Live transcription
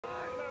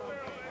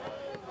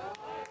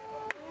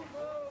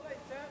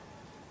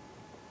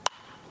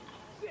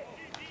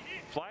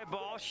Fly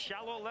ball,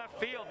 shallow left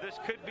field. This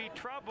could be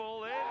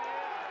trouble. It is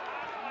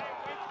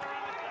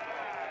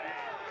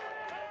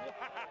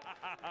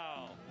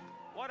wow!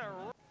 What a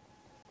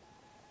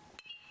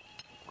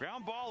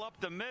ground ball up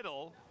the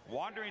middle,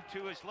 wandering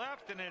to his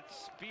left, and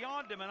it's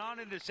beyond him and on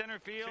into center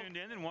field. Tuned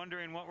in and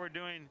wondering what we're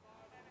doing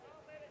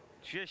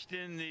just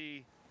in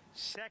the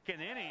second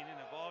inning in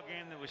a ball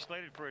game that was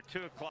slated for a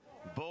 2 o'clock.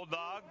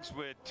 Bulldogs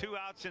with 2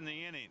 outs in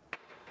the inning.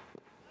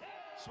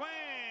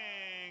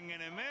 Swing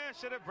and a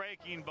miss at a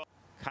breaking ball.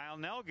 Kyle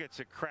Nell gets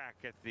a crack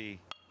at the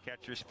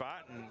catcher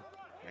spot, and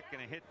it's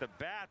going to hit the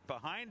bat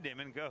behind him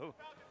and go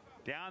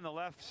down the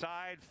left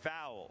side,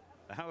 foul.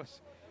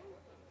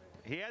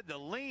 He had the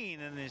lean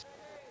in his.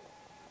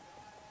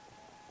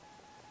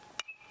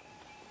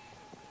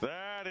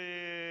 That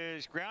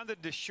is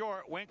grounded to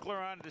short. Winkler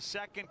on to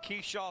second.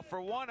 Keyshaw for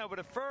 1 over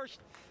to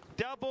first.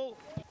 Double.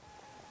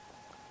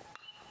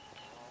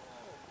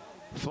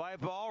 Fly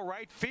ball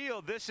right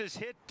field. This is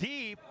hit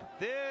deep.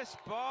 This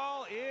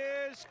ball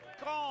is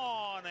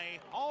gone. A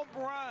home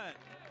run.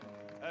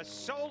 A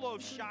solo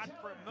shot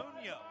for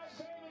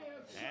Munoz.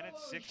 And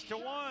it's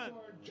 6-1.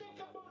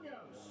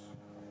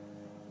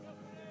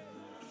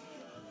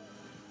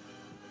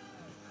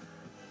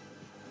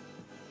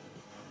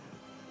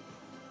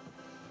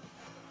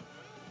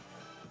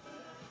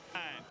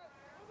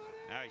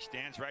 Now he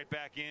stands right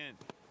back in.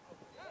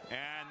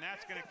 And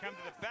that's going to come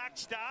to the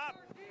backstop.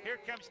 Here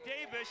comes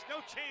Davis.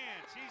 No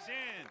chance. He's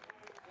in.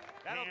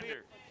 That'll be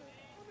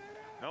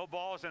no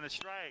balls and a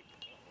strike.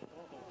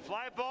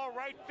 Fly ball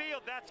right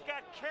field. That's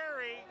got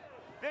Carey.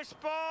 This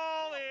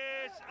ball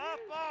is up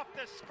off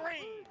the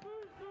screen.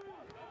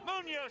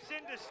 Munoz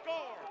in to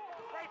score.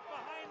 Right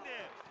behind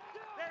him.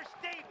 There's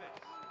Davis.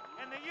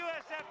 And the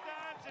USF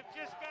Dons have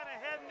just got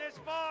ahead in this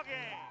ball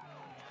game.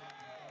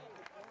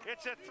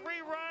 It's a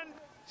 3-run,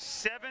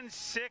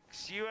 7-6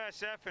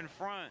 USF in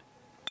front.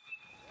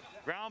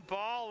 Ground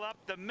ball up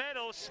the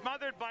middle,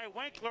 smothered by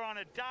Winkler on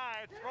a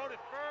dive. Throw to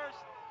first,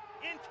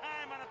 in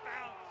time on a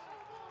bounce.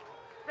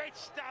 Great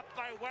stop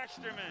by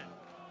Westerman.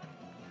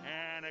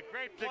 And a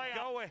great play,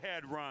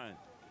 go-ahead run.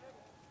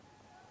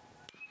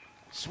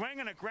 Swing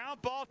and a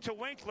ground ball to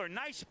Winkler.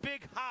 Nice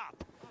big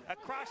hop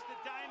across the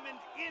diamond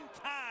in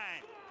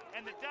time.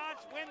 And the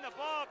Dons win the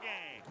ball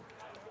game.